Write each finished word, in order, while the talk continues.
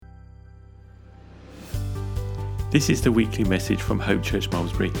This is the weekly message from Hope Church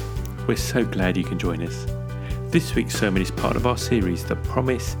Malmesbury. We're so glad you can join us. This week's sermon is part of our series, The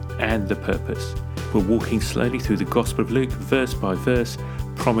Promise and the Purpose. We're walking slowly through the Gospel of Luke, verse by verse,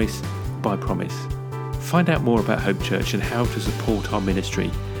 promise by promise. Find out more about Hope Church and how to support our ministry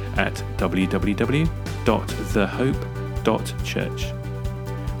at www.thehope.church.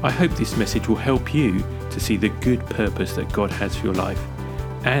 I hope this message will help you to see the good purpose that God has for your life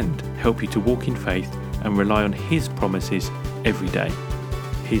and help you to walk in faith and rely on His promises every day.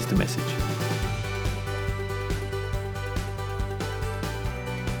 Here's the message.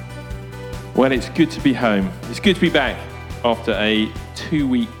 Well, it's good to be home. It's good to be back after a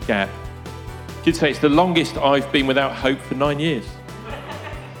 2-week gap. Kids say it's the longest I've been without hope for 9 years.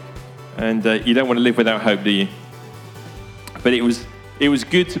 And you don't want to live without hope, do you? But it was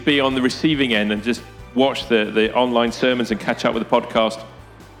good to be on the receiving end and just watch the online sermons and catch up with the podcast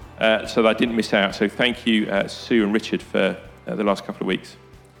so that I didn't miss out. So thank you, Sue and Richard, for the last couple of weeks.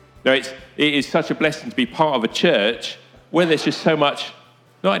 Now, it is such a blessing to be part of a church where there's just so much,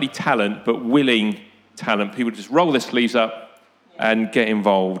 not only talent, but willing talent. People just roll their sleeves up and get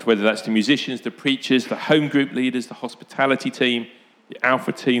involved, whether that's the musicians, the preachers, the home group leaders, the hospitality team, the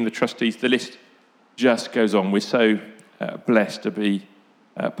Alpha team, the trustees, the list just goes on. We're so blessed to be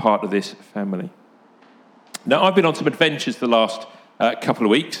part of this family. Now, I've been on some adventures the last couple of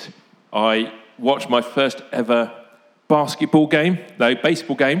weeks. I watched my first ever baseball game.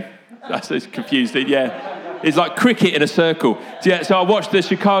 That's confused. Yeah, it's like cricket in a circle. So I watched the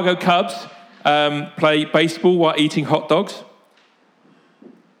Chicago Cubs play baseball while eating hot dogs.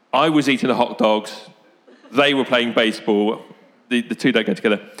 I was eating the hot dogs. They were playing baseball. The two don't go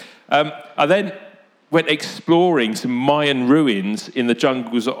together. I then went exploring some Mayan ruins in the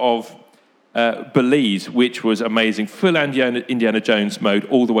jungles of Belize, which was amazing. Full Indiana Jones mode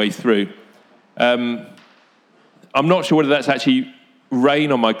all the way through. I'm not sure whether that's actually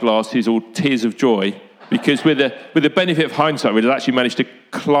rain on my glasses or tears of joy, because with the benefit of hindsight, we'd actually managed to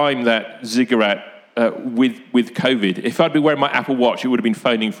climb that ziggurat with COVID. If I'd been wearing my Apple Watch, it would have been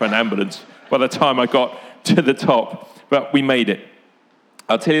phoning for an ambulance by the time I got to the top. But we made it.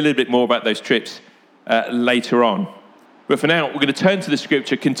 I'll tell you a little bit more about those trips later on. But for now, we're going to turn to the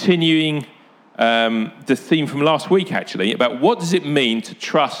scripture, continuing the theme from last week, actually, about what does it mean to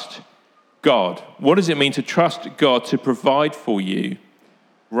trust God? What does it mean to trust God to provide for you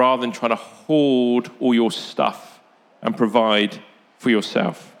rather than trying to hoard all your stuff and provide for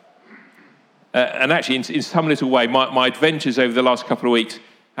yourself? And actually, in some little way, my adventures over the last couple of weeks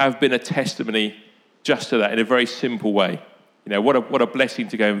have been a testimony just to that in a very simple way. You know, what a blessing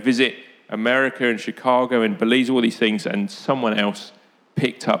to go and visit America and Chicago and Belize, all these things, and someone else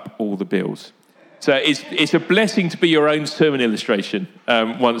picked up all the bills. So it's a blessing to be your own sermon illustration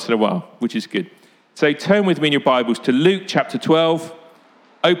once in a while, which is good. So turn with me in your Bibles to Luke chapter 12.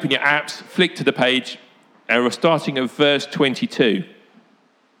 Open your apps, flick to the page, and we're starting at verse 22.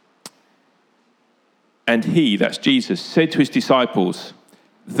 And he, that's Jesus, said to his disciples,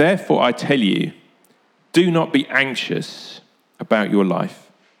 "Therefore I tell you, do not be anxious about your life,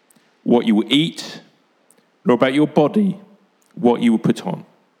 what you will eat, nor about your body, what you will put on.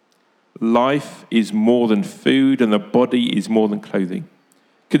 Life is more than food, and the body is more than clothing.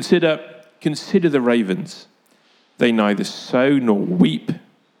 Consider the ravens. They neither sow nor reap.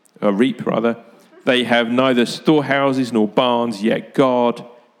 They have neither storehouses nor barns, yet God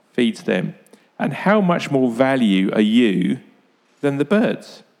feeds them. And how much more value are you than the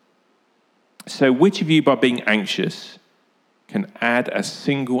birds? So which of you, by being anxious, can add a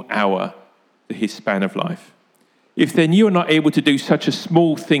single hour to his span of life? If then you are not able to do such a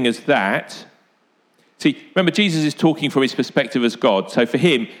small thing as that." See, remember, Jesus is talking from his perspective as God. So for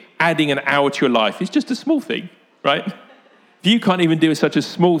him, adding an hour to your life is just a small thing, right? If you can't even do such a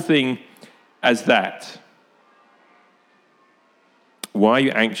small thing as that, why are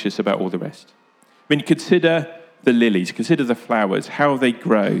you anxious about all the rest? I mean, consider the lilies, consider the flowers, how they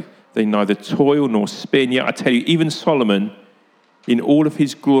grow. They neither toil nor spin. Yet I tell you, even Solomon, in all of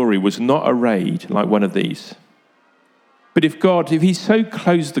his glory, was not arrayed like one of these. But if he so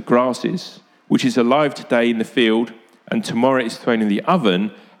clothes the grasses, which is alive today in the field, and tomorrow is thrown in the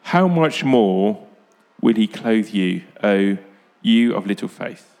oven, how much more will he clothe you, O you of little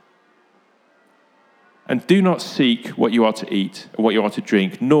faith? And do not seek what you are to eat or what you are to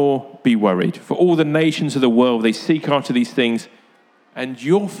drink, nor be worried. For all the nations of the world, they seek after these things, and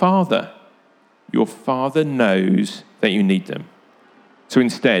your Father knows that you need them. So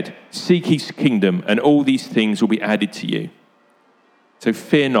instead, seek his kingdom, and all these things will be added to you. So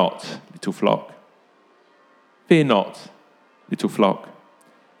fear not, little flock. Fear not, little flock.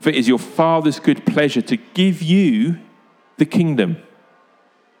 For it is your Father's good pleasure to give you the kingdom.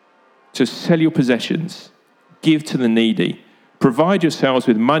 So sell your possessions, give to the needy, provide yourselves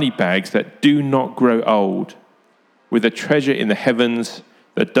with money bags that do not grow old, with a treasure in the heavens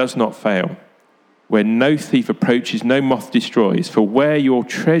that does not fail, where no thief approaches, no moth destroys. For where your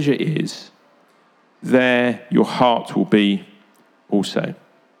treasure is, there your heart will be also.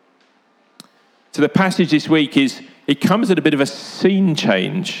 So the passage this week it comes at a bit of a scene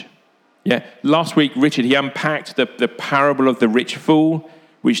change. Yeah, last week, Richard, he unpacked the parable of the rich fool,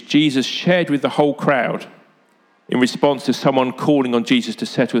 which Jesus shared with the whole crowd in response to someone calling on Jesus to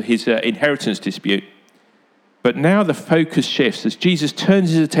settle his inheritance dispute. But now the focus shifts as Jesus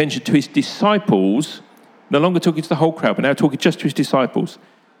turns his attention to his disciples, no longer talking to the whole crowd, but now talking just to his disciples.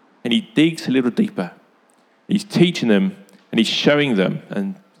 And he digs a little deeper. He's teaching them and he's showing them,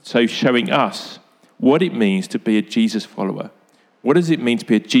 and so showing us what it means to be a Jesus follower. What does it mean to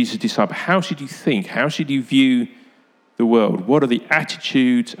be a Jesus disciple? How should you think? How should you view the world? What are the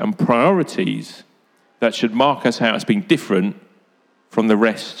attitudes and priorities that should mark us out as being different from the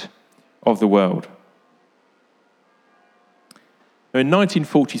rest of the world? Now, in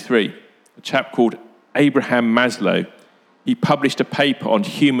 1943, a chap called Abraham Maslow, he published a paper on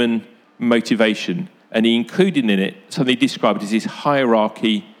human motivation, and he included in it something he described as his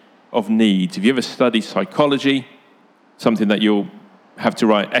hierarchy of needs. If you ever study psychology, something that you'll have to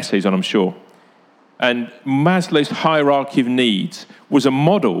write essays on, I'm sure. And Maslow's hierarchy of needs was a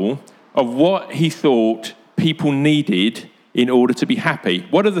model of what he thought people needed in order to be happy.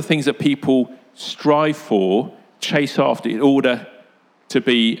 What are the things that people strive for, chase after in order to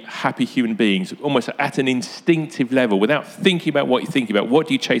be happy human beings, almost at an instinctive level, without thinking about what you're thinking about? What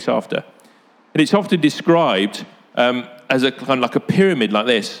do you chase after? And it's often described as a kind of like a pyramid like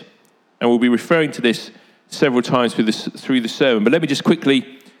this. And we'll be referring to this several times through the sermon. But let me just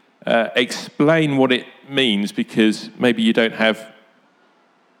quickly explain what it means, because maybe you don't have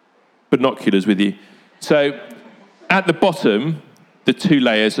binoculars with you. So at the bottom, the two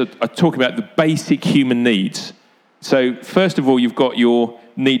layers are talking about the basic human needs. So first of all, you've got your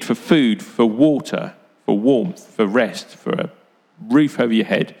need for food, for water, for warmth, for rest, for a roof over your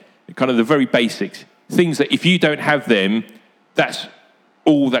head, kind of the very basics. Things that if you don't have them, that's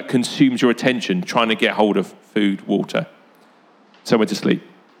all that consumes your attention, trying to get hold of food, water, somewhere to sleep.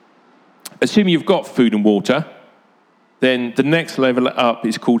 Assuming you've got food and water, then the next level up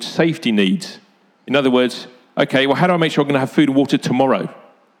is called safety needs. In other words, okay, well, how do I make sure I'm going to have food and water tomorrow?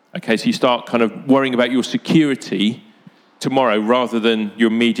 Okay, so you start kind of worrying about your security tomorrow rather than your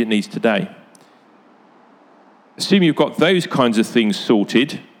immediate needs today. Assuming you've got those kinds of things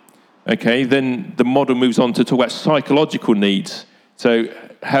sorted, okay, then the model moves on to talk about psychological needs. So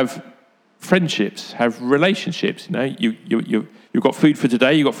have friendships, have relationships. You know, you've got food for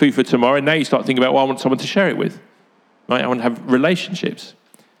today, you've got food for tomorrow, and now you start thinking about, well, I want someone to share it with. Right? I want to have relationships.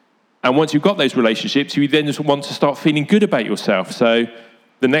 And once you've got those relationships, you then just want to start feeling good about yourself. So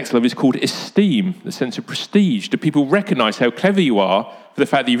the next level is called esteem, the sense of prestige. Do people recognize how clever you are for the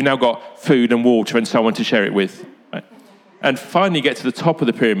fact that you've now got food and water and someone to share it with? Right? And finally get to the top of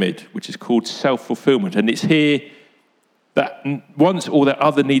the pyramid, which is called self-fulfillment. And it's here that once all their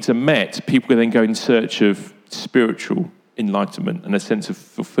other needs are met, people can then go in search of spiritual enlightenment and a sense of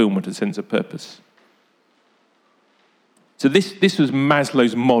fulfillment, a sense of purpose. So this was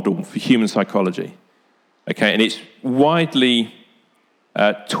Maslow's model for human psychology. Okay, and it's widely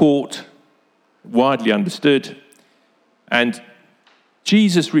taught, widely understood, and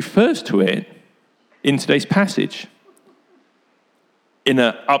Jesus refers to it in today's passage in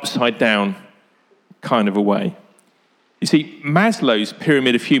an upside-down kind of a way. You see, Maslow's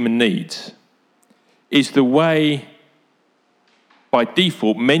pyramid of human needs is the way, by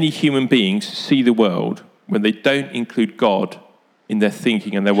default, many human beings see the world when they don't include God in their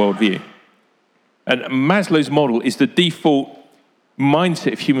thinking and their worldview. And Maslow's model is the default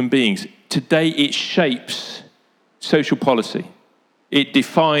mindset of human beings. Today, it shapes social policy. It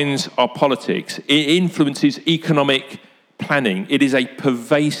defines our politics. It influences economic planning. It is a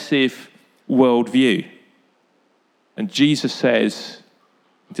pervasive worldview. And Jesus says,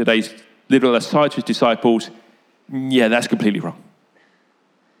 in today's little aside to his disciples, yeah, that's completely wrong.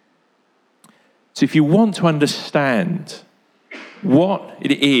 So if you want to understand what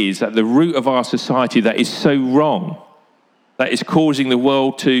it is at the root of our society that is so wrong, that is causing the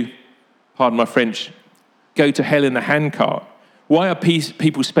world to, pardon my French, go to hell in a handcart, why are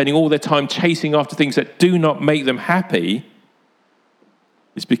people spending all their time chasing after things that do not make them happy?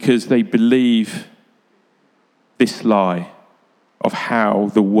 It's because they believe this lie of how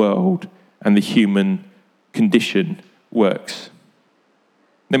the world and the human condition works.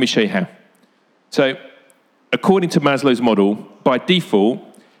 Let me show you how. So, according to Maslow's model, by default,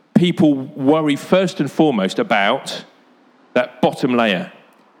 people worry first and foremost about that bottom layer.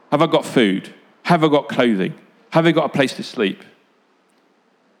 Have I got food? Have I got clothing? Have I got a place to sleep?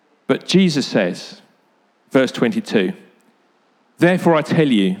 But Jesus says, verse 22, therefore I tell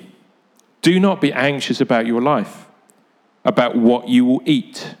you, do not be anxious about your life, about what you will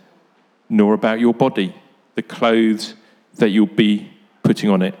eat, nor about your body, the clothes that you'll be putting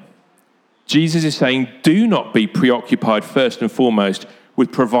on it. Jesus is saying, do not be preoccupied first and foremost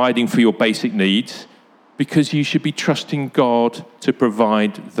with providing for your basic needs, because you should be trusting God to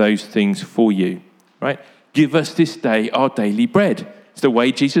provide those things for you, right? Give us this day our daily bread. It's the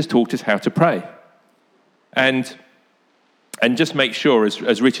way Jesus taught us how to pray. And just make sure,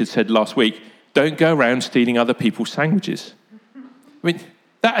 as Richard said last week, don't go around stealing other people's sandwiches. I mean,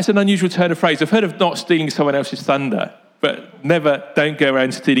 that is an unusual turn of phrase. I've heard of not stealing someone else's thunder, but never don't go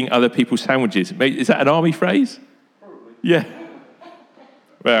around stealing other people's sandwiches. Is that an army phrase? Probably. Yeah.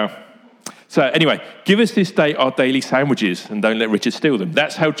 Well, so anyway, give us this day our daily sandwiches and don't let Richard steal them.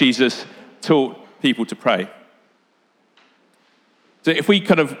 That's how Jesus taught people to pray. So if we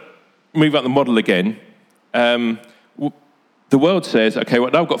kind of move up the model again, the world says, okay,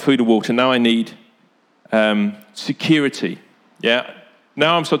 well, now I've got food and water, now I need security. Yeah.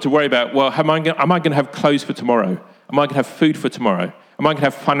 Now I'm starting to worry about, well, am I going to have clothes for tomorrow? Am I going to have food for tomorrow? Am I going to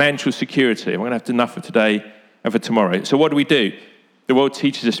have financial security? Am I going to have enough for today and for tomorrow? So what do? The world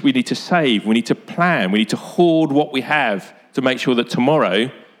teaches us we need to save, we need to plan, we need to hoard what we have to make sure that tomorrow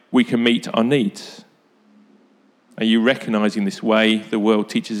we can meet our needs. Are you recognizing this way the world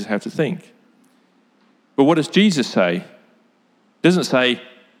teaches us how to think? But what does Jesus say? He doesn't say,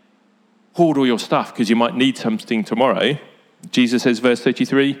 hoard all your stuff because you might need something tomorrow. Jesus says, verse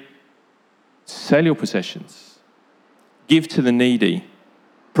 33, sell your possessions, give to the needy,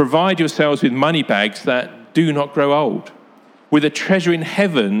 provide yourselves with money bags that do not grow old, with a treasure in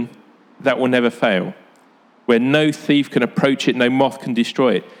heaven that will never fail, where no thief can approach it, no moth can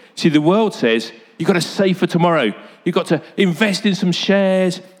destroy it. See, the world says, you've got to save for tomorrow. You've got to invest in some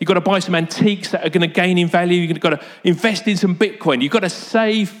shares. You've got to buy some antiques that are going to gain in value. You've got to invest in some Bitcoin. You've got to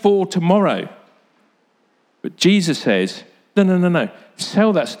save for tomorrow. But Jesus says, no.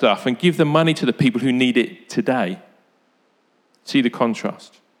 Sell that stuff and give the money to the people who need it today. See the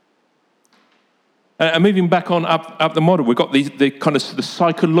contrast. And moving back on up the model, we've got the kind of the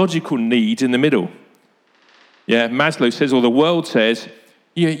psychological needs in the middle. Yeah, Maslow says, or the world says,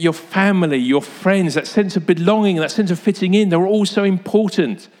 your family, your friends, that sense of belonging, that sense of fitting in, they're all so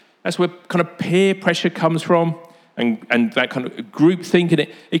important. That's where kind of peer pressure comes from, and that kind of group thinking.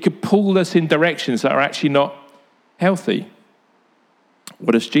 It could pull us in directions that are actually not healthy.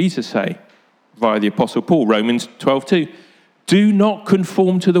 What does Jesus say via the Apostle Paul? Romans 12:2. Do not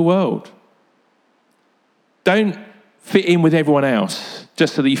conform to the world. Don't fit in with everyone else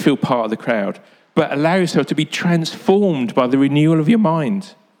just so that you feel part of the crowd, but allow yourself to be transformed by the renewal of your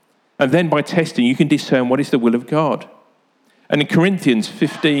mind. And then by testing, you can discern what is the will of God. And in 1 Corinthians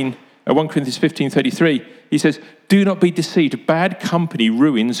 15:33, he says, do not be deceived. Bad company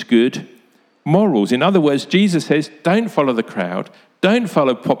ruins good morals. In other words, Jesus says, don't follow the crowd. Don't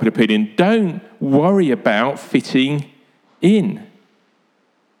follow popular opinion. Don't worry about fitting in.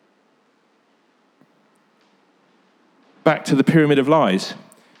 Back to the pyramid of lies.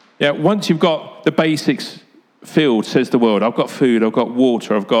 Yeah, once you've got the basics filled, says the world, I've got food, I've got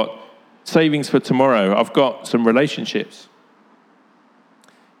water, I've got savings for tomorrow, I've got some relationships.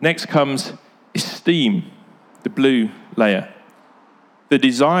 Next comes esteem, the blue layer. The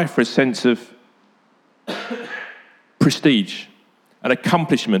desire for a sense of prestige and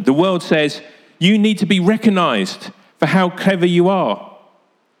accomplishment. The world says you need to be recognized for how clever you are.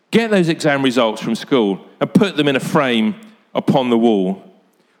 Get those exam results from school and put them in a frame upon the wall.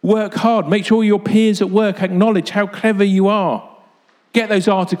 Work hard. Make sure your peers at work acknowledge how clever you are. Get those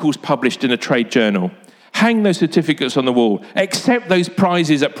articles published in a trade journal. Hang those certificates on the wall. Accept those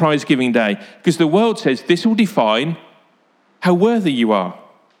prizes at prize giving day, because the world says this will define how worthy you are.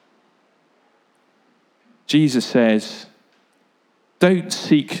 Jesus says, don't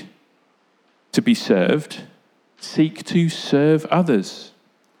seek to be served, seek to serve others.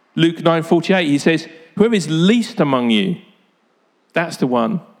 Luke 9:48, he says, whoever is least among you, that's the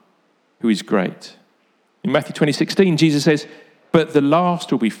one who is great. In Matthew 20:16, Jesus says, but the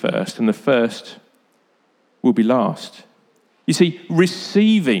last will be first and the first will be last. You see,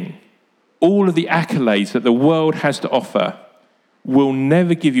 receiving all of the accolades that the world has to offer will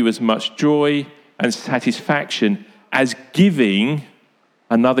never give you as much joy and satisfaction as giving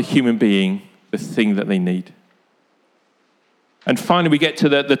another human being the thing that they need. And finally, we get to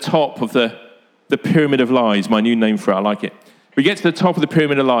the top of the pyramid of lies, my new name for it, I like it. We get to the top of the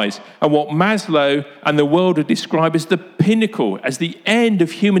pyramid of lies, and what Maslow and the world would describe as the pinnacle, as the end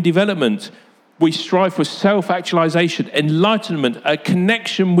of human development. We strive for self-actualization, enlightenment, a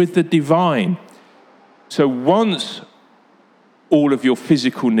connection with the divine. So once all of your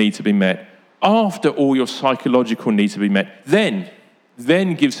physical needs have been met, after all your psychological needs have been met,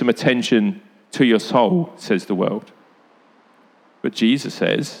 then give some attention to your soul, says the world. But Jesus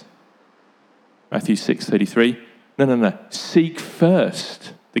says, Matthew 6:33, no. Seek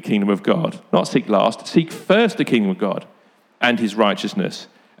first the kingdom of God. Not seek last. Seek first the kingdom of God and his righteousness.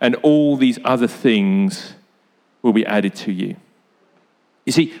 And all these other things will be added to you.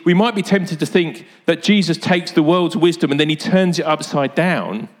 You see, we might be tempted to think that Jesus takes the world's wisdom and then he turns it upside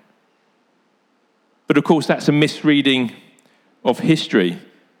down. But of course, that's a misreading of history.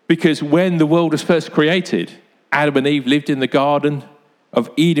 Because when the world was first created, Adam and Eve lived in the Garden of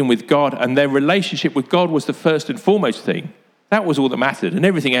Eden with God, and their relationship with God was the first and foremost thing. That was all that mattered, and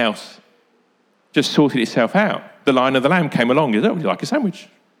everything else just sorted itself out. The Lion of the Lamb came along. Would you like a sandwich?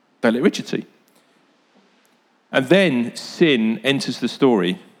 Don't let Richard see. And then sin enters the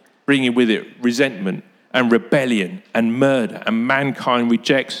story, bringing with it resentment and rebellion and murder, and mankind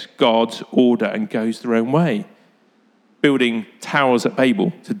rejects God's order and goes their own way, building towers at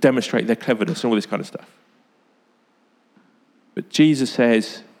Babel to demonstrate their cleverness and all this kind of stuff. But Jesus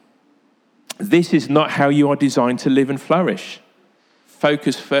says, this is not how you are designed to live and flourish.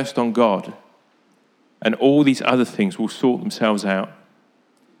 Focus first on God, and all these other things will sort themselves out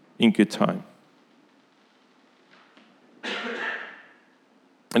in good time.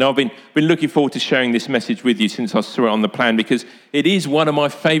 And I've been looking forward to sharing this message with you since I saw it on the plan, because it is one of my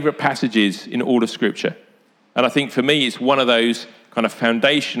favorite passages in all of Scripture. And I think for me, it's one of those kind of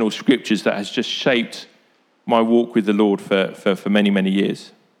foundational scriptures that has just shaped my walk with the Lord for many, many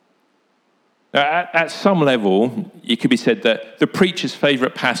years. Now, at some level, it could be said that the preacher's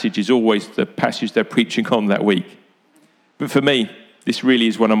favorite passage is always the passage they're preaching on that week. But for me, this really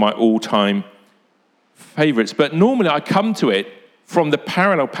is one of my all-time favorites. But normally I come to it from the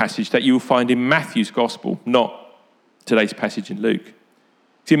parallel passage that you will find in Matthew's Gospel, not today's passage in Luke.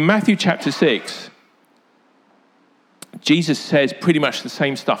 See, in Matthew chapter 6, Jesus says pretty much the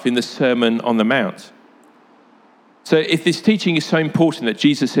same stuff in the Sermon on the Mount. So if this teaching is so important that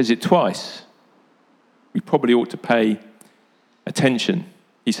Jesus says it twice, we probably ought to pay attention.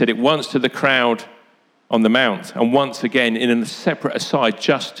 He said it once to the crowd on the Mount, and once again in a separate aside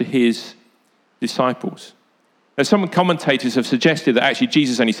just to his disciples. Now, some commentators have suggested that actually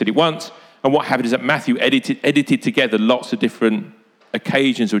Jesus only said it once, and what happened is that Matthew edited together lots of different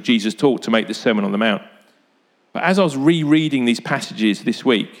occasions where Jesus talked to make the Sermon on the Mount. But as I was rereading these passages this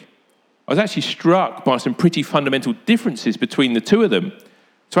week, I was actually struck by some pretty fundamental differences between the two of them.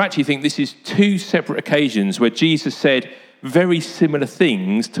 So I actually think this is two separate occasions where Jesus said very similar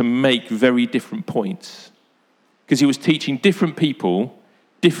things to make very different points. Because he was teaching different people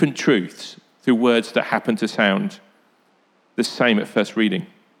different truths through words that happen to sound the same at first reading.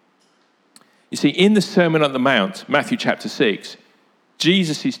 You see, in the Sermon on the Mount, Matthew chapter 6,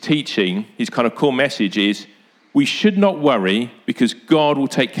 Jesus is teaching, his kind of core message is, we should not worry because God will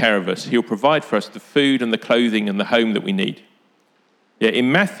take care of us. He'll provide for us the food and the clothing and the home that we need. Yeah,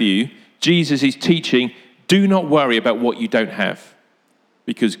 in Matthew, Jesus is teaching, do not worry about what you don't have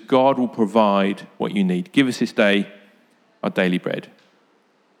because God will provide what you need. Give us this day our daily bread.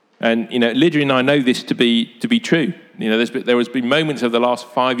 And, Lydia and I know this to be true. There has been moments over the last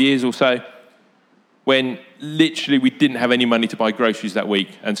 5 years or so when literally we didn't have any money to buy groceries that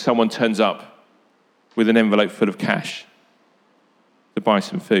week and someone turns up with an envelope full of cash to buy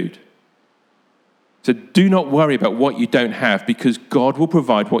some food. So do not worry about what you don't have because God will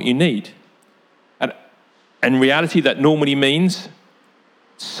provide what you need. And in reality, that normally means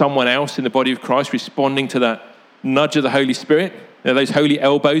someone else in the body of Christ responding to that nudge of the Holy Spirit, those holy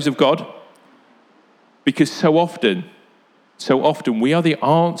elbows of God. Because so often we are the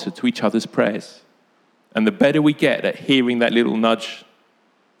answer to each other's prayers. And the better we get at hearing that little nudge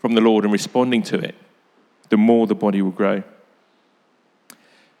from the Lord and responding to it, the more the body will grow.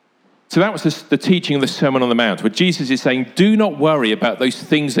 So that was the teaching of the Sermon on the Mount, where Jesus is saying, do not worry about those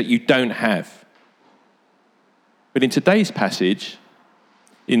things that you don't have. But in today's passage,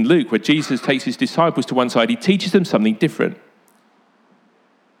 in Luke, where Jesus takes his disciples to one side, he teaches them something different.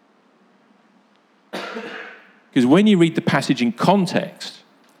 Because when you read the passage in context,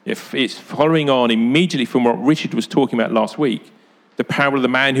 if it's following on immediately from what Richard was talking about last week, the parable of the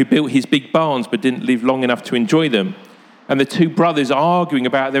man who built his big barns but didn't live long enough to enjoy them, and the two brothers arguing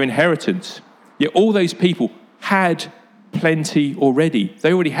about their inheritance. Yet all those people had plenty already.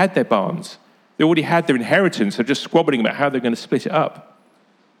 They already had their barns. They already had their inheritance. They're just squabbling about how they're going to split it up.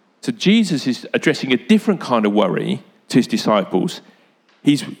 So Jesus is addressing a different kind of worry to his disciples.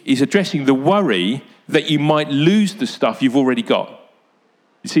 He's addressing the worry that you might lose the stuff you've already got.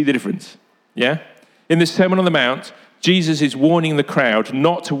 You see the difference? Yeah? In the Sermon on the Mount, Jesus is warning the crowd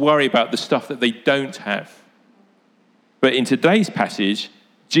not to worry about the stuff that they don't have. But in today's passage,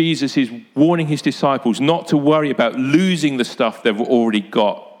 Jesus is warning his disciples not to worry about losing the stuff they've already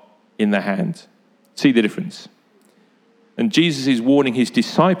got in their hand. See the difference? And Jesus is warning his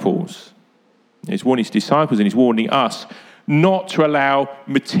disciples. He's warning his disciples and he's warning us not to allow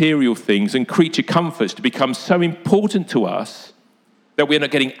material things and creature comforts to become so important to us that we're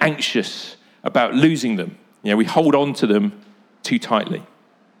not getting anxious about losing them. We hold on to them too tightly.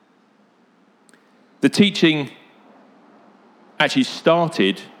 The teaching actually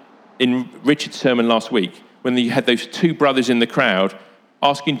started in Richard's sermon last week when you had those two brothers in the crowd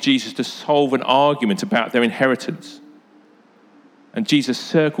asking Jesus to solve an argument about their inheritance. And Jesus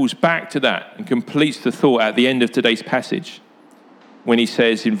circles back to that and completes the thought at the end of today's passage when he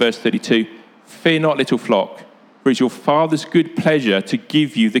says in verse 32, "Fear not, little flock, for it is your Father's good pleasure to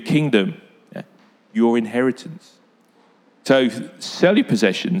give you the kingdom," your inheritance. So sell your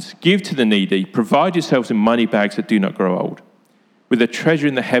possessions, give to the needy, provide yourselves in money bags that do not grow old, with a treasure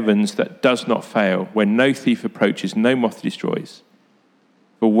in the heavens that does not fail, where no thief approaches, no moth destroys.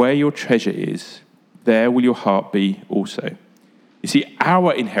 For where your treasure is, there will your heart be also. You see,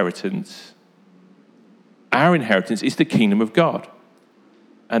 our inheritance is the kingdom of God.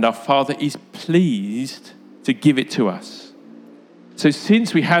 And our Father is pleased to give it to us. So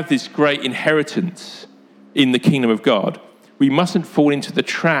since we have this great inheritance in the kingdom of God, we mustn't fall into the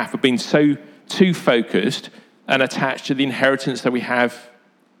trap of being so too focused and attached to the inheritance that we have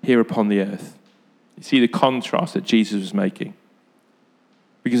here upon the earth. You see the contrast that Jesus was making.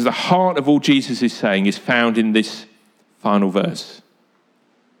 Because the heart of all Jesus is saying is found in this final verse.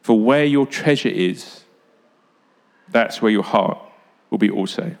 For where your treasure is, that's where your heart will be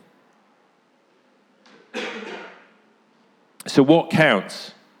also. So what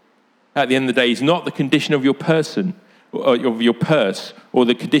counts at the end of the day is not the condition of your person, or of your purse, or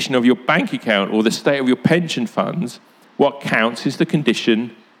the condition of your bank account, or the state of your pension funds. What counts is the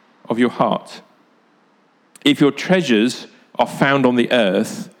condition of your heart. If your treasures are found on the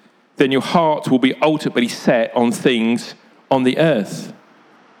earth, then your heart will be ultimately set on things on the earth.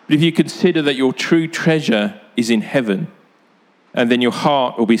 But if you consider that your true treasure is in heaven, and then your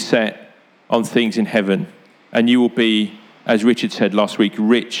heart will be set on things in heaven, and you will be, as Richard said last week,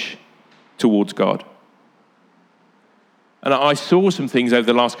 rich towards God. And I saw some things over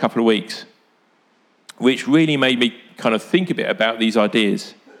the last couple of weeks which really made me kind of think a bit about these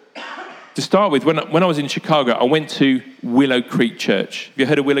ideas. To start with, when I was in Chicago, I went to Willow Creek Church. Have you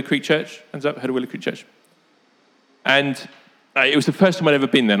heard of Willow Creek Church? Hands up, heard of Willow Creek Church? And it was the first time I'd ever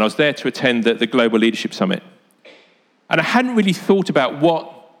been there, and I was there to attend the Global Leadership Summit. And I hadn't really thought about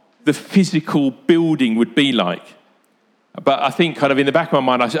what the physical building would be like. But I think kind of in the back of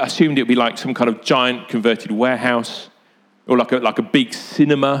my mind, I assumed it would be like some kind of giant converted warehouse, or like a big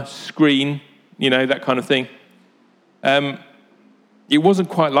cinema screen, that kind of thing. It wasn't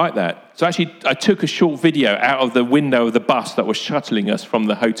quite like that. So actually, I took a short video out of the window of the bus that was shuttling us from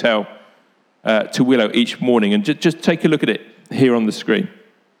the hotel to Willow each morning, and just take a look at it here on the screen.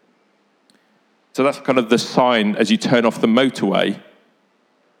 So that's kind of the sign as you turn off the motorway.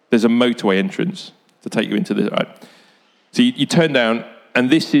 There's a motorway entrance to take you into the... Right. So you turn down, and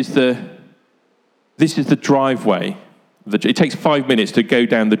this is the driveway. It takes 5 minutes to go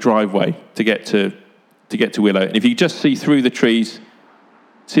down the driveway to get to Willow. And if you just see through the trees,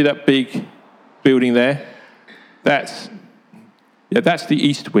 see that big building there? That's the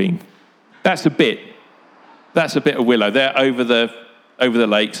east wing. That's a bit of Willow. They're over the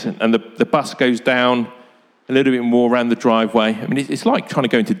lakes, and the bus goes down a little bit more around the driveway. I mean, it's like trying to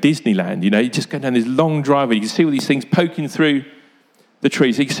go into Disneyland, You just go down this long driveway. You can see all these things poking through the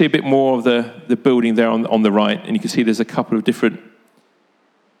trees. You can see a bit more of the building there on the right, and you can see there's a couple of different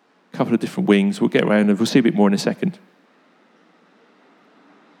wings. We'll get around and we'll see a bit more in a second.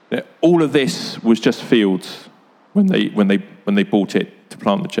 All of this was just fields when they bought it to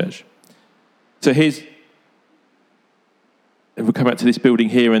plant the church. So if we come out to this building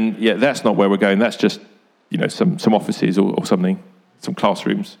here, and that's not where we're going. That's just some offices or something, some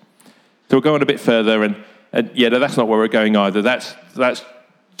classrooms. So we'll go on a bit further, and that's not where we're going either. That's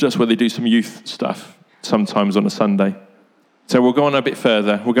just where they do some youth stuff sometimes on a Sunday. So we'll go on a bit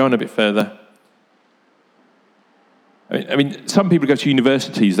further. I mean, some people go to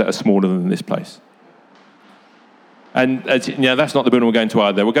universities that are smaller than this place. And that's not the building we're going to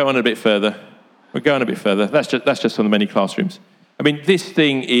either. We'll go on a bit further. That's just on the many classrooms. I mean, this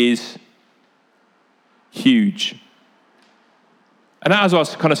thing is huge. And as I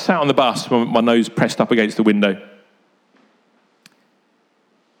was kind of sat on the bus with my nose pressed up against the window,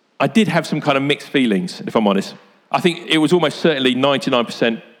 I did have some kind of mixed feelings, if I'm honest. I think it was almost certainly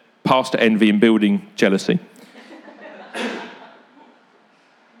 99% pastor envy and building jealousy.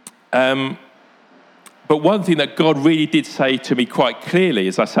 But one thing that God really did say to me quite clearly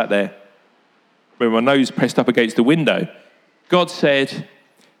as I sat there, with my nose pressed up against the window, God said,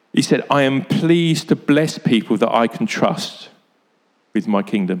 he said, I am pleased to bless people that I can trust with my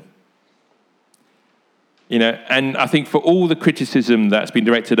kingdom. And I think for all the criticism that's been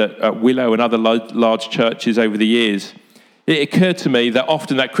directed at Willow and other large churches over the years, it occurred to me that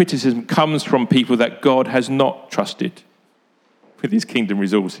often that criticism comes from people that God has not trusted with his kingdom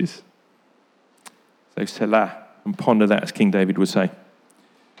resources. So Selah, and ponder that, as King David would say.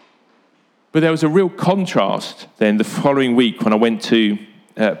 But there was a real contrast then the following week when I went to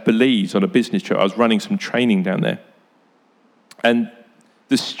Belize on a business trip. I was running some training down there. And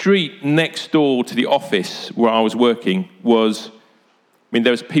the street next door to the office where I was working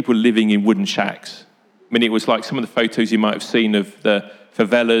there was people living in wooden shacks. It was like some of the photos you might have seen of the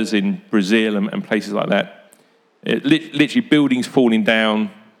favelas in Brazil and places like that. Literally buildings falling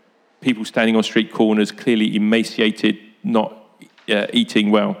down, people standing on street corners, clearly emaciated, not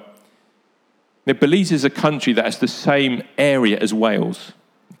eating well. Now, Belize is a country that has the same area as Wales.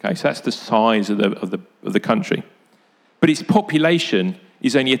 Okay, so that's the size of the country. But its population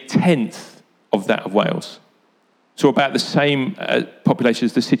is only 1/10 of that of Wales. So about the same population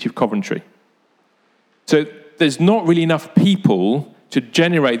as the city of Coventry. So there's not really enough people to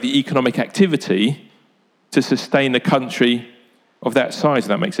generate the economic activity to sustain a country of that size, if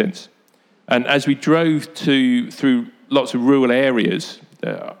that makes sense. And as we drove through lots of rural areas,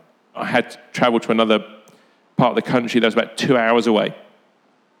 I had to travel to another part of the country that was about 2 hours away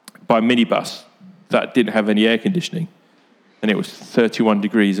by minibus that didn't have any air conditioning. And it was 31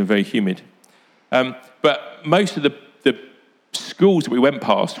 degrees and very humid. But most of the schools that we went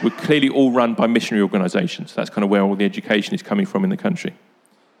past were clearly all run by missionary organisations. That's kind of where all the education is coming from in the country.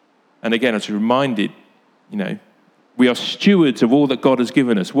 And again, I was reminded, we are stewards of all that God has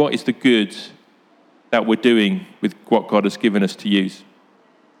given us. What is the good that we're doing with what God has given us to use?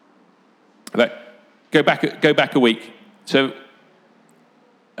 Go back a week. So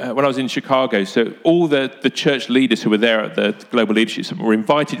when I was in Chicago, so all the church leaders who were there at the Global Leadership Summit were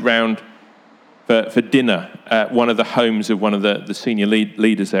invited round for dinner at one of the homes of one of the senior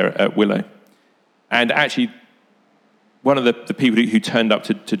leaders there at Willow. And actually, one of the people who turned up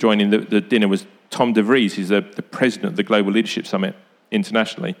to join in the dinner was Tom DeVries. He's the president of the Global Leadership Summit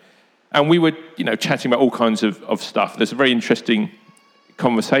internationally. And we were, chatting about all kinds of stuff. There's a very interesting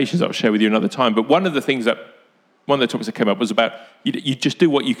conversations I'll share with you another time. But one of the topics that came up was about you just do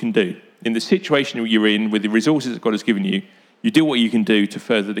what you can do. In the situation you're in, with the resources that God has given you, you do what you can do to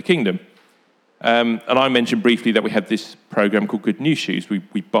further the kingdom. And I mentioned briefly that we had this program called Good News Shoes.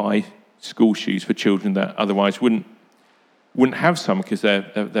 We buy school shoes for children that otherwise wouldn't have some because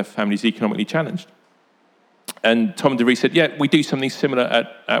their family's economically challenged. And Tom DeVries said, yeah, we do something similar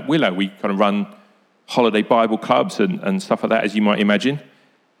at Willow. We kind of run holiday Bible clubs and stuff like that, as you might imagine.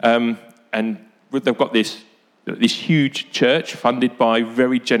 And they've got this huge church funded by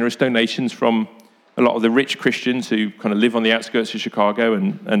very generous donations from a lot of the rich Christians who kind of live on the outskirts of Chicago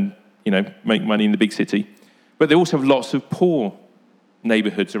and make money in the big city. But they also have lots of poor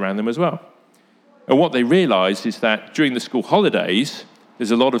neighborhoods around them as well. And what they realized is that during the school holidays, there's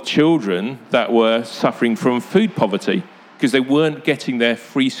a lot of children that were suffering from food poverty because they weren't getting their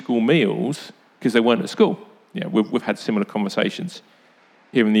free school meals because they weren't at school. We've had similar conversations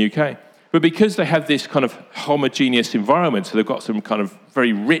here in the UK. But because they have this kind of homogeneous environment, so they've got some kind of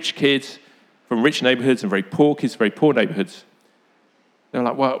very rich kids from rich neighborhoods and very poor kids, very poor neighborhoods, they're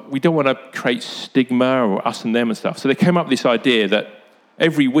like, well, we don't want to create stigma or us and them and stuff. So they came up with this idea that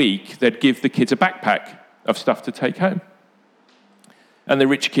every week they'd give the kids a backpack of stuff to take home. And the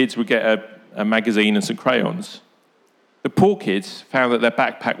rich kids would get a magazine and some crayons. The poor kids found that their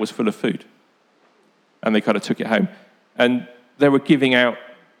backpack was full of food. And they kind of took it home. And they were giving out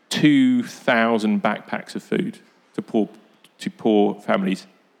 2,000 backpacks of food to poor families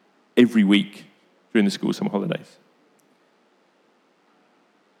every week during the school summer holidays.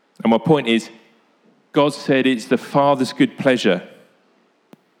 And my point is, God said it's the Father's good pleasure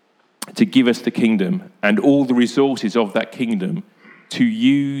to give us the kingdom and all the resources of that kingdom to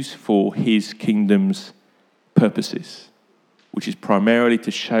use for his kingdom's purposes, which is primarily to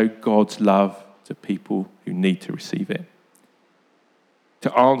show God's love to to people who need to receive it.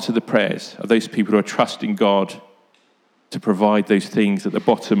 To answer the prayers of those people who are trusting God to provide those things at the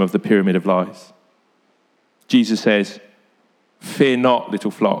bottom of the pyramid of lies. Jesus says, "Fear not,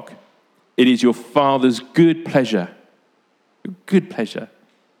 little flock. It is your Father's good pleasure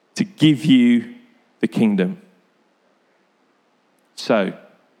to give you the kingdom." So,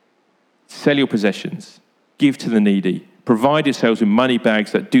 sell your possessions, give to the needy, provide yourselves with money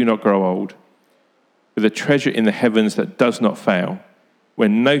bags that do not grow old, with a treasure in the heavens that does not fail, where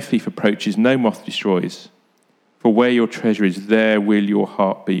no thief approaches, no moth destroys. For where your treasure is, there will your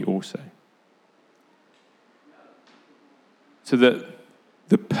heart be also. So that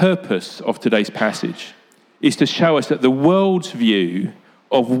the purpose of today's passage is to show us that the world's view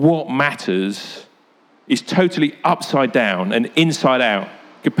of what matters is totally upside down and inside out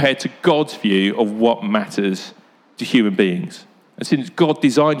compared to God's view of what matters to human beings. And since God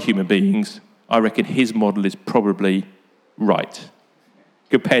designed human beings, I reckon his model is probably right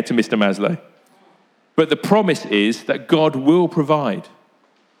compared to Mr. Maslow. But the promise is that God will provide.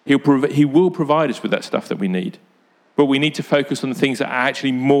 He will provide us with that stuff that we need. But we need to focus on the things that are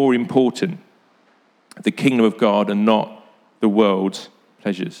actually more important, the kingdom of God and not the world's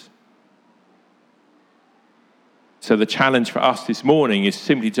pleasures. So the challenge for us this morning is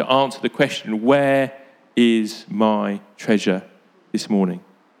simply to answer the question, where is my treasure this morning?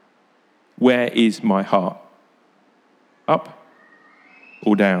 Where is my heart? Up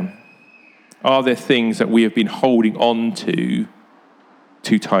or down? Are there things that we have been holding on to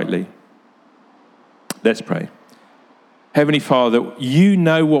too tightly? Let's pray. Heavenly Father, you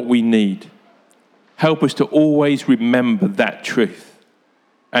know what we need. Help us to always remember that truth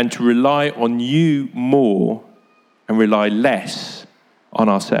and to rely on you more and rely less on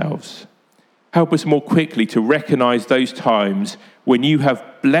ourselves. Help us more quickly to recognize those times when you have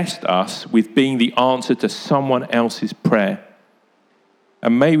blessed us with being the answer to someone else's prayer.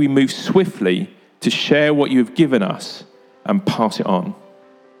 And may we move swiftly to share what you have given us and pass it on.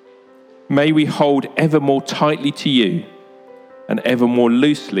 May we hold ever more tightly to you and ever more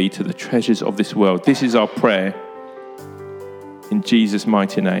loosely to the treasures of this world. This is our prayer in Jesus'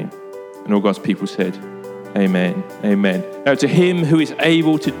 mighty name. And all God's people said, amen, amen. Now to him who is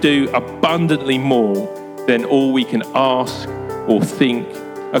able to do abundantly more than all we can ask or think,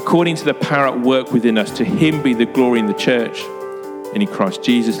 according to the power at work within us, to him be the glory in the church and in Christ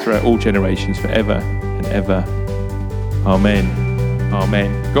Jesus throughout all generations, forever and ever. Amen.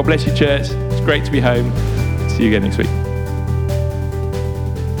 Amen. God bless you, church. It's great to be home. See you again next week.